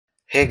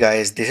Hey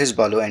guys, this is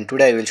Balu and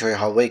today I will show you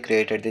how I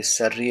created this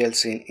surreal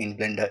scene in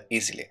Blender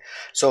easily.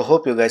 So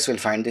hope you guys will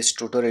find this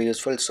tutorial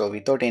useful. So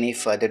without any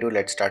further ado,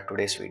 let's start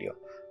today's video.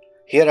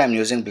 Here I am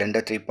using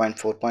Blender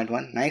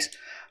 3.4.1. Nice.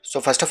 So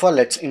first of all,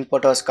 let's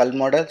import our skull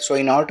model. So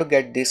in order to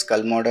get this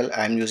skull model,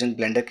 I am using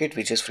Blender Kit,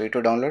 which is free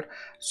to download.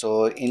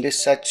 So in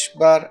this search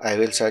bar, I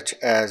will search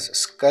as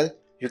skull.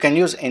 You can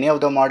use any of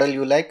the model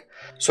you like.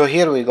 So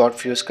here we got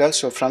few skulls.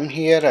 So from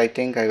here, I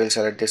think I will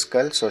select this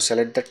skull. So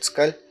select that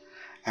skull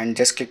and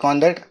just click on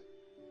that.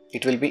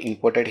 It will be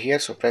imported here.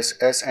 So press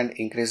S and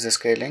increase the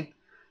scaling.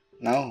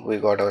 Now we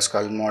got our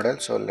skull model.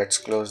 So let's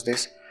close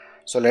this.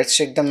 So let's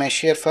check the mesh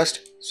here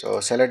first.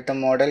 So select the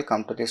model,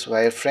 come to this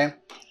wireframe.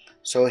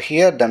 So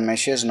here the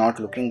mesh is not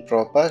looking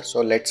proper, so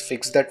let's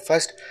fix that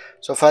first.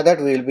 So for that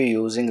we will be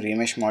using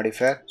remesh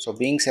modifier. So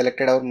being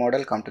selected our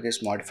model, come to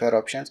this modifier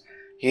options.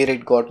 Here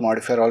it got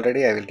modifier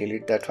already, I will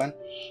delete that one.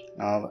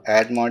 Now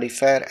add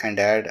modifier and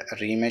add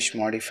remesh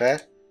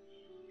modifier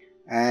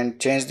and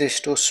change this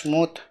to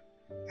smooth,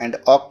 and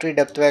octree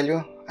depth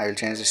value I will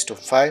change this to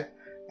 5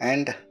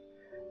 and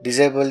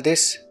disable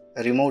this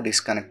remove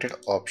disconnected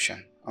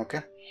option.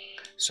 Okay,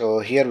 so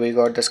here we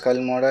got the skull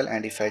model,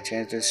 and if I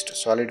change this to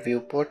solid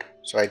viewport,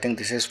 so I think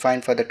this is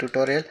fine for the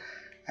tutorial.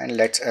 And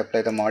let's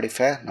apply the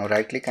modifier. Now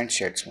right click and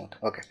shade smooth.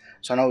 Okay,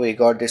 so now we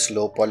got this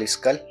low poly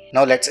skull.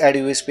 Now let's add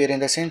UV sphere in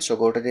the scene. So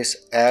go to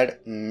this add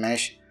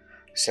mesh,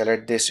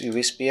 select this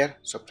UV sphere,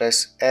 so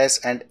press S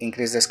and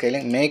increase the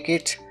scaling, make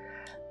it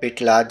bit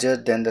larger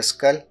than the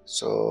skull.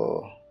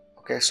 So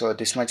okay, so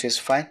this much is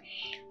fine.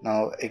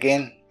 Now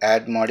again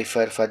add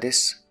modifier for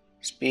this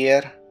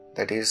sphere,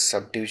 that is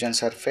subdivision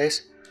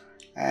surface,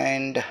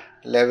 and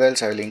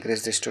levels I will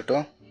increase this to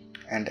 2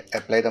 and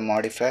apply the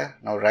modifier.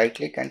 Now right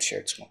click and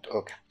shade smooth.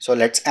 Okay, so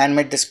let's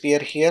animate the sphere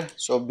here.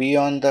 So be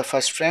on the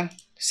first frame,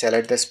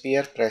 select the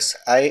sphere, press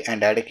I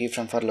and add a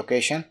keyframe for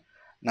location.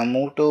 Now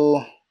move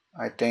to,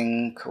 I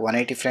think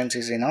 180 frames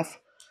is enough,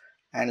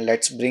 and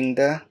let's bring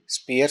the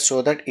sphere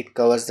so that it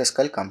covers the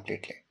skull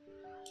completely.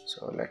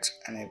 So let's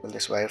enable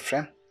this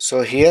wireframe.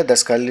 So here the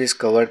skull is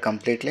covered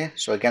completely,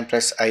 so I can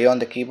press I on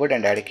the keyboard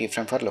and add a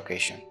keyframe for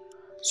location.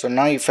 So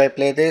now if I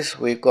play this,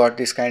 we got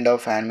this kind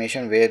of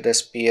animation where the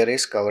sphere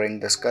is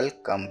covering the skull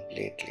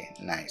completely.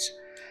 Nice.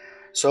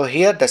 So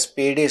here the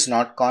speed is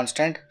not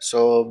constant,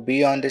 so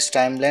be on this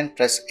timeline,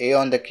 press A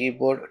on the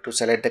keyboard to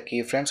select the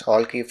keyframes,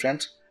 all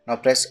keyframes. Now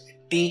press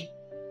T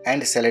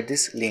and select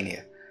this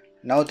linear.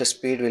 Now the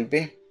speed will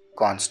be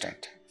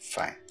constant.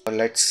 Fine. So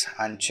let's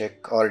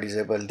uncheck or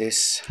disable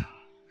this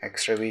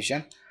extra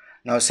vision.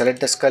 Now select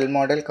the skull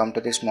model, come to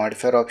this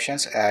modifier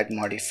options, add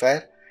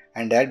modifier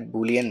and add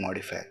boolean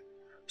modifier.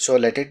 So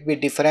let it be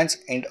difference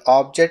in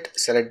object,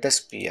 select the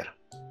sphere.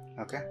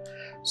 Okay,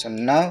 so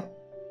now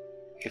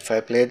if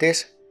I play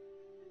this,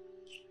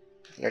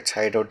 let's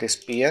hide out this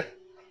sphere.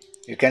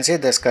 You can see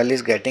the skull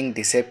is getting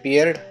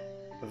disappeared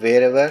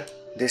wherever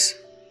this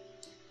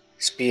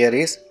sphere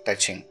is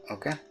touching.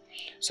 Okay,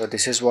 so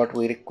this is what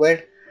we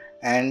required.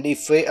 And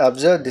if we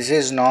observe, this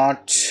is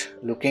not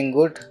looking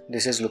good,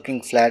 this is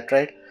looking flat,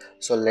 right?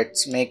 So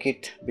let's make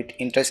it a bit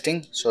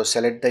interesting. So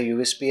select the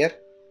UV sphere,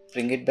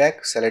 bring it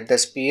back, select the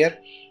sphere,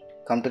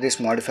 come to this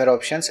modifier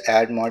options,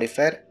 add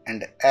modifier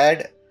and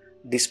add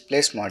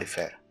displace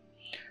modifier.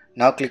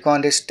 Now click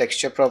on this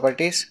texture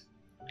properties,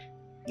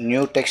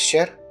 new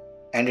texture,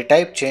 and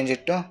type change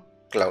it to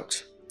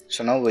clouds.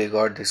 So now we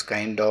got this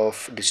kind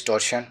of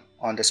distortion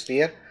on the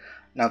sphere.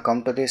 Now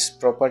come to this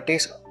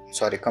properties,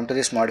 come to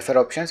this modifier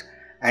options,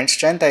 and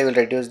strength I will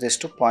reduce this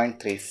to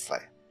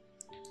 0.35.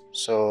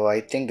 So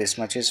I think this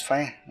much is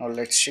fine. Now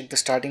let's check the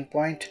starting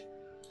point.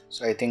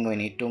 So I think we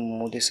need to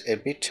move this a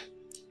bit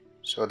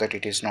so that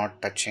it is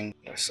not touching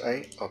plus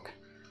I. Okay,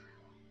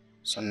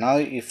 so now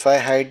if I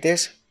hide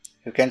this,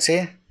 you can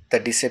see the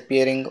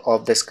disappearing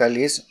of the skull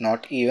is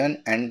not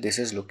even, and this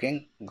is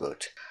looking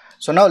good.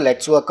 So now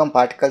let's work on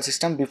particle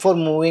system. Before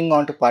moving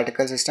on to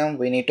particle system,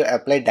 we need to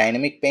apply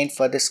dynamic paint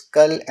for the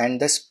skull and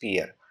the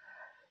sphere.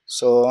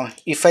 So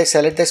if I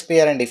select the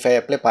sphere and if I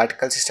apply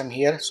particle system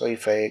here, so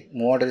if I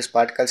move on to this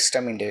particle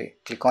system and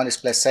click on this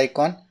plus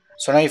icon,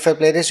 so now if I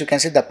play this, you can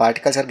see the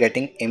particles are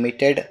getting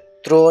emitted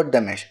throughout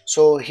the mesh.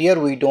 So here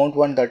we don't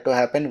want that to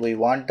happen. We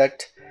want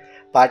that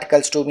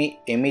particles to be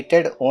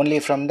emitted only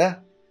from the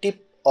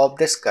tip of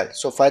the skull.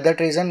 So for that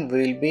reason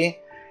we will be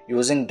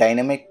using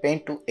dynamic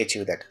paint to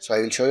achieve that. So I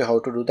will show you how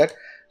to do that.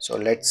 So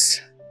let's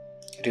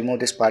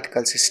remove this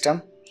particle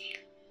system,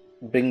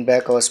 bring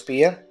back our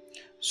sphere.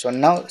 So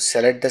now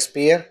select the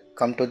sphere,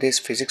 come to this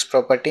physics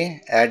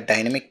property, add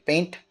dynamic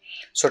paint.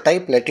 So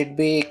type let it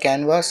be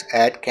canvas,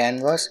 add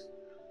canvas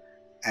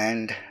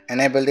and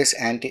enable this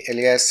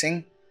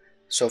anti-aliasing.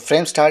 So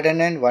frame start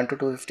and end 1 to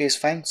 250 is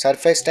fine.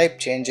 Surface type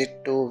change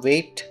it to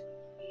weight,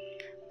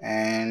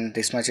 and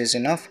this much is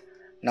enough.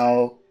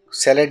 Now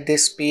select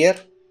this sphere,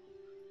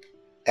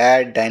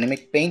 add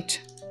dynamic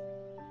paint,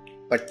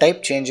 but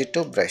type change it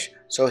to brush.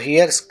 So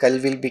here skull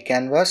will be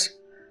canvas,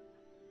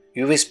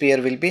 UV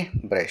sphere will be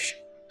brush.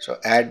 So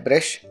add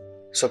brush.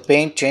 So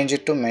paint change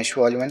it to mesh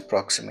volume and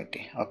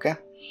proximity. Okay,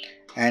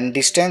 and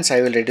distance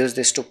I will reduce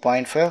this to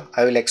 0.5.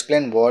 I will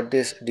explain what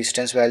this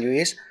distance value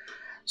is.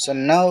 So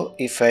now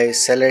if I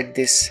select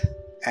this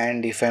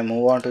and if I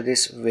move on to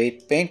this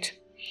weight paint,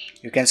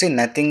 you can see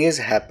nothing is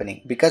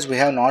happening because we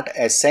have not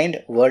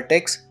assigned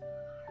vertex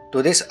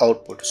to this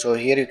output. So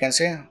here you can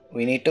say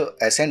we need to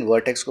assign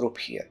vertex group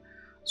here.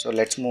 So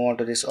let's move on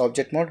to this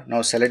object mode.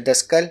 Now select the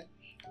skull,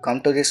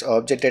 come to this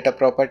object data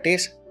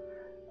properties,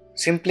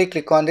 simply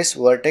click on this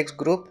vertex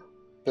group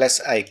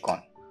plus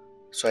icon.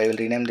 So I will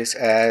rename this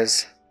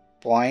as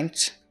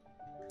points.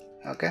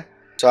 Okay,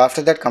 so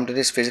after that come to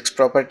this physics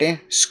property,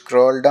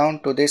 scroll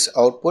down to this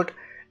output,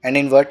 and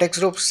in vertex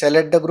group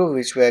select the group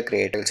which we have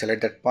created. I will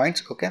select that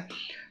points. Okay,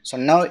 so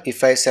now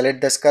if I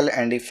select the skull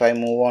and if I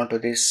move on to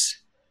this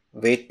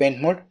weight paint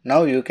mode,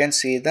 now you can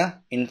see the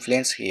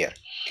influence here,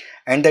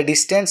 and the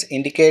distance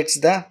indicates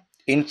the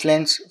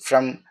influence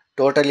from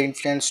total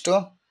influence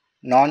to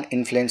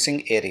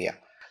non-influencing area.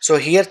 So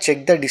here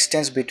check the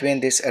distance between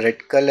this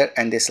red color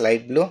and this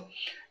light blue,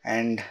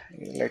 and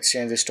let's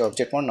change this to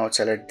object mode. Now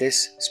select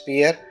this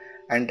sphere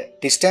and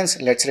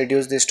distance, let's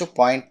reduce this to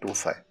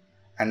 0.25,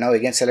 and now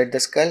again select the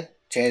skull,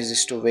 change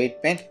this to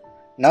weight paint.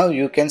 Now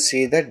you can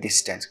see the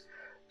distance.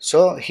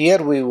 So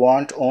here we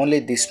want only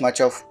this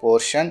much of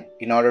portion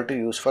in order to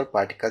use for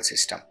particle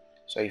system.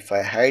 So if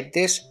I hide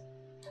this,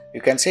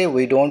 you can say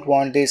we don't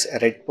want this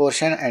red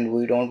portion and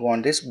we don't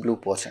want this blue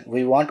portion.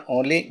 We want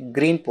only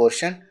green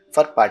portion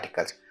for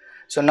particles.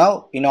 So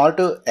now in order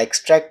to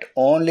extract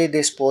only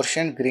this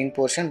portion, green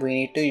portion, we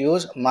need to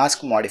use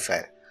mask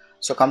modifier.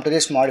 So come to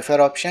this modifier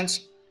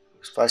options.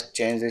 First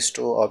change this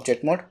to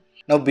object mode.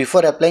 Now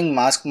before applying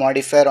mask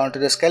modifier onto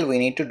the skull, we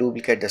need to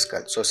duplicate the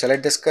skull. So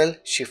select the skull,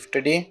 Shift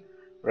D,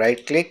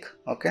 right click.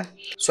 Okay.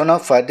 So now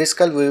for this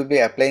skull we will be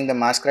applying the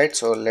mask, right?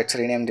 So let's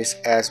rename this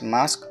as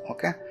mask.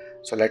 Okay.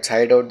 So let's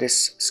hide out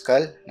this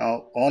skull.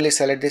 Now only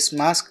select this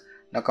mask.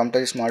 Now come to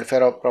this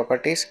modifier of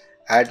properties,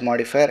 add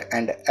modifier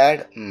and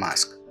add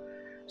mask.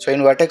 So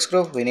in vertex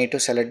group we need to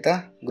select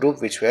the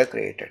group which we have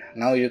created.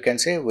 Now you can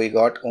see we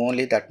got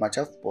only that much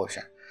of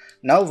portion.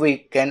 Now we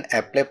can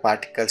apply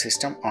particle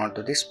system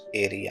onto this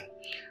area.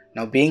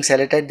 Now being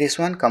selected this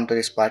one, come to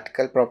this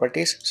particle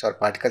properties, so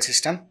particle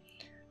system,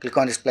 click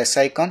on this plus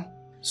icon.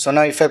 So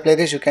now if I play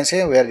this, you can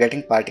say we are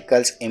getting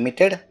particles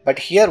emitted, but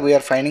here we are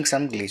finding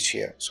some glitch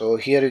here. So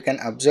here you can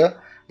observe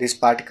these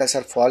particles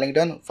are falling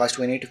down. First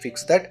we need to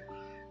fix that.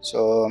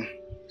 So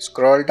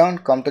scroll down,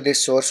 come to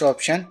this source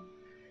option,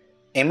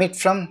 emit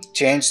from,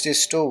 change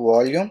this to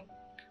volume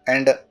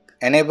and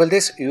enable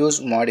this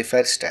use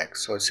modifier stack.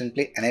 So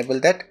simply enable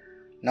that.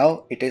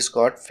 Now it is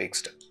got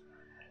fixed.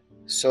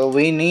 So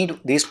we need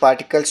these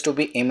particles to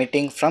be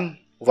emitting from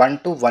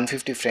 1 to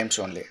 150 frames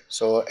only.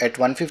 So at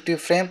 150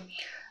 frame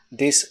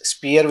this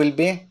sphere will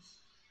be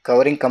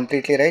covering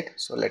completely, right?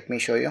 So let me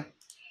show you.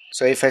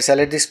 So if I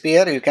select this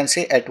sphere, you can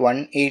see at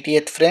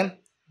 180th frame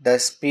the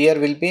sphere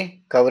will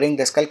be covering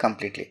the skull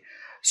completely.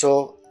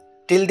 So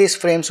till these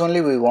frames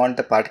only we want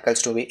the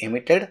particles to be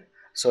emitted.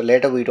 So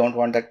later we don't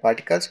want that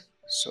particles.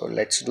 So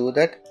let's do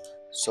that.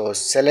 So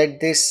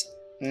select this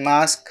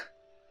mask,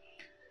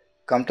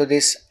 come to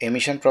this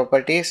emission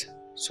properties.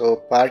 So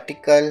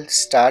particle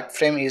start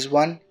frame is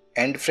 1,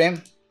 end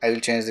frame I will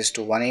change this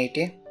to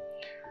 180.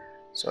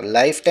 So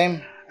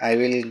lifetime I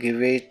will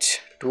give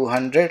it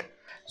 200.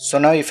 So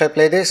now if I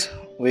play this,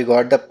 we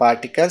got the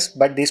particles,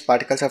 but these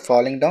particles are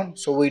falling down,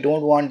 so we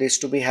don't want this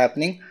to be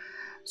happening.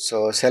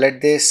 So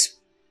select this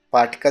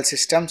particle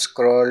system,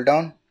 scroll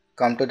down,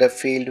 come to the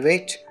field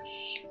weight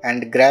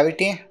and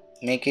gravity,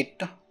 make it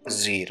to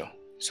 0.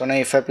 So now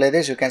if I play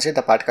this, you can see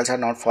the particles are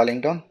not falling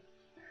down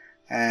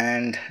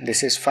and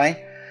this is fine.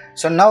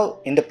 So now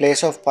in the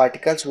place of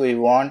particles we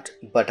want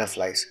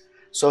butterflies.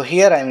 So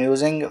here I am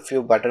using a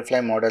few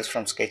butterfly models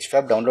from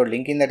Sketchfab. Download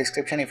link in the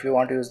description if you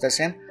want to use the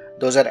same.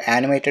 Those are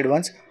animated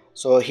ones.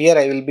 So here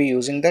I will be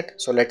using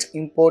that. So let's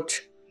import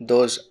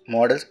those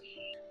models.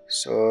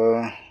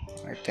 So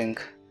I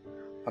think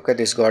okay,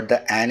 this got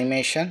the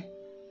animation.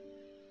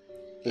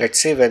 Let's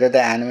see whether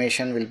the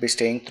animation will be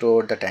staying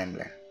throughout the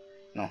timeline.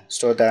 No,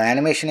 so the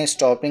animation is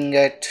stopping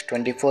at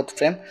 24th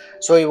frame.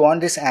 So we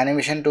want this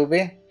animation to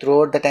be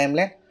throughout the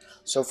timeline.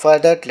 So for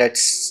that,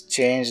 let's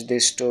change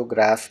this to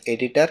graph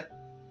editor.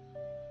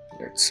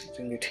 Let's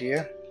bring it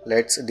here.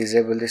 Let's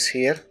disable this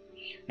here.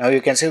 Now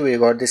you can see we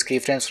got these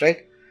keyframes,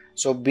 right?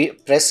 So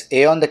press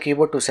A on the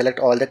keyboard to select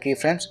all the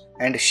keyframes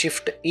and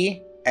Shift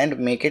E and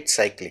make it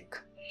cyclic.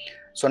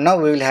 So now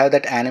we will have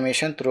that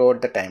animation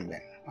throughout the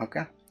timeline.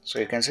 Okay. So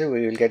you can see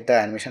we will get the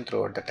animation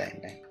throughout the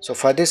timeline. So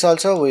for this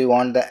also we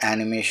want the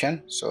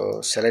animation.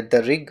 So select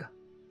the rig.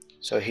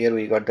 So here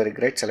we got the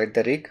rig, right? Select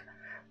the rig.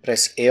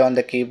 Press A on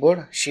the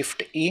keyboard,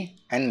 Shift E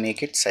and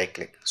make it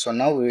cyclic. So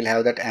now we will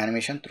have that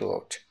animation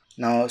throughout.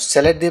 Now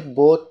select the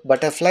both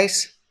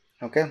butterflies.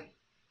 Okay.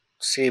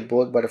 See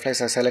both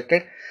butterflies are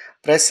selected.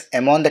 Press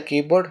M on the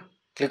keyboard.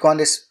 Click on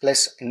this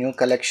plus new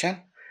collection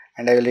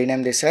and I will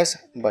rename this as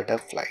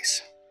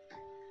butterflies.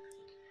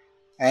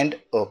 And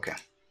okay.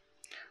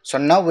 So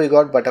now we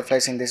got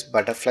butterflies in this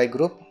butterfly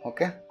group.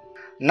 Okay.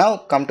 Now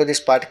come to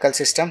this particle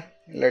system.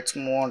 Let's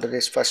move on to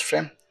this first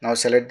frame. Now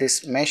select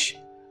this mesh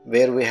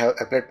where we have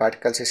applied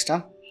particle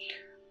system.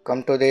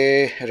 Come to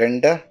the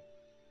render,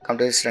 come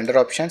to this render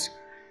options.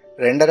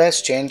 Render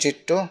as, change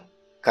it to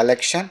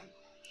collection,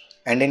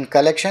 and in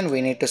collection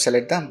we need to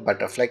select the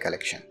butterfly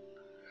collection.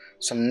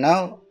 So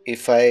now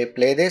if I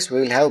play this,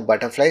 we will have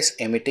butterflies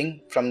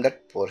emitting from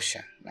that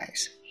portion.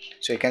 Nice.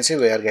 So you can see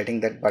we are getting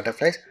that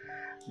butterflies,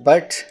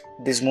 but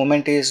this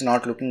movement is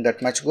not looking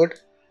that much good.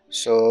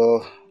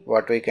 So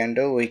what we can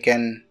do, we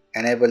can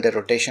enable the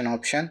rotation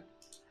option,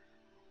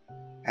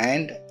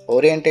 and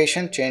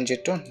orientation change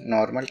it to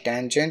normal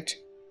tangent.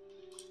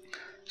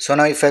 So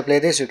now if I play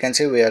this, you can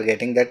see we are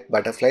getting that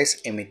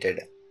butterflies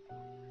emitted.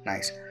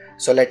 Nice.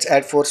 So let's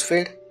add force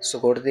field. So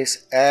go to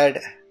this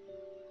add,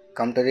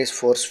 come to this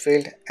force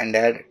field and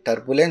add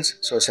turbulence.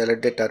 So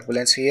select the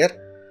turbulence here.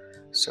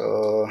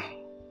 So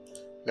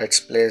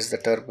let's place the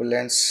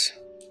turbulence,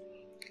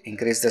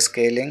 increase the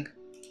scaling,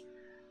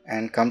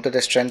 and come to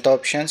the strength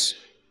options.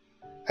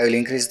 I will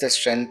increase the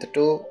strength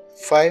to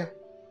 5,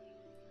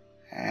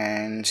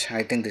 and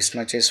I think this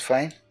much is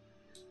fine.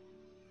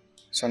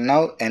 So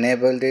now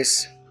enable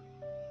this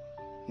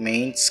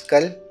main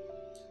skull.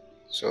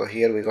 So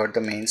here we got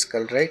the main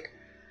skull, right?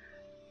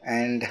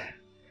 And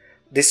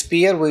this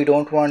sphere, we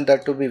don't want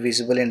that to be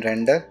visible in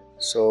render.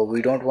 So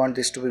we don't want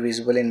this to be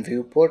visible in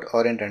viewport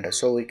or in render.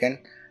 So we can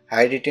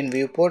hide it in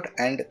viewport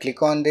and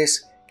click on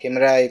this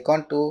camera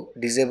icon to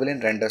disable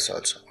in renders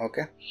also.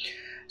 Okay.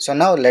 So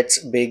now let's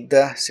bake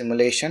the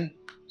simulation.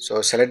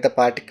 So select the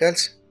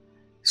particles,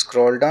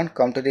 scroll down,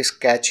 come to this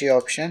catchy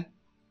option,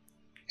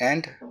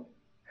 and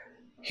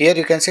here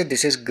you can see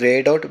this is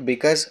grayed out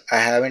because I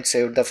haven't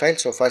saved the file.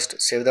 So first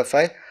save the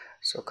file.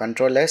 So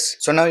Control S.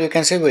 So now you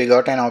can see we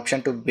got an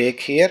option to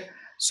bake here.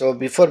 So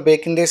before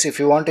baking this, if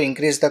you want to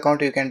increase the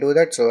count, you can do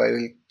that. So I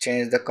will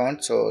change the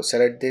count. So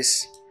select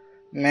this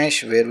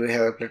mesh where we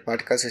have applied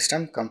particle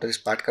system. Come to this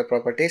particle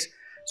properties.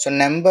 So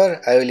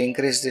number, I will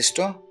increase this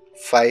to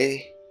 5,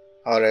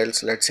 or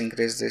else let's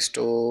increase this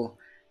to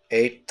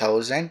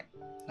 8000.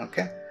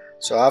 Okay.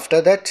 So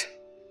after that,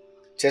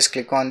 just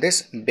click on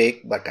this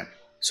bake button.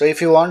 So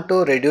if you want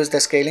to reduce the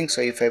scaling, so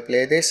if I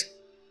play this,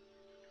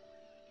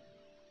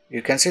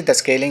 you can see the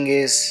scaling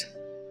is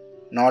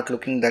not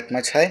looking that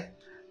much high.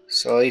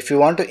 So if you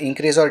want to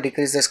increase or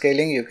decrease the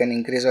scaling, you can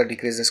increase or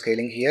decrease the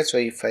scaling here. So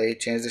if I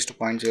change this to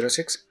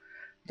 0.06,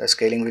 the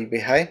scaling will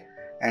be high,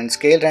 and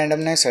scale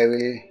randomness I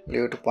will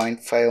leave to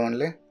 0.5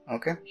 only.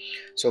 Okay.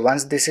 So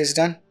once this is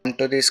done, come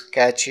to this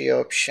catchy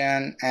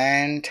option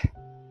and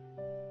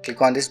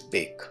click on this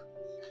bake.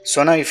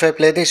 So now if I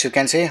play this, you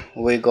can see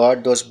we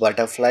got those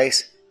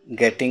butterflies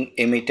getting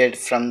emitted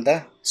from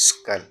the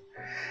skull.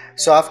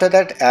 So after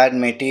that, add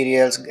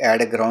materials,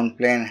 add a ground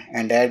plane,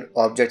 and add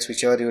objects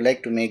whichever you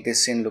like to make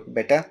this scene look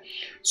better.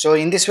 So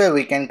in this way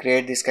we can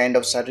create this kind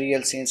of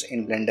surreal scenes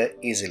in Blender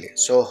easily.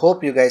 So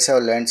hope you guys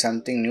have learned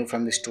something new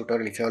from this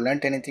tutorial. If you have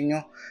learned anything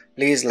new,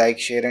 please like,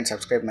 share and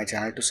subscribe my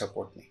channel to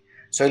support me.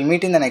 So we'll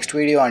meet in the next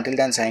video. Until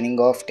then, signing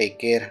off. Take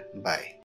care. Bye.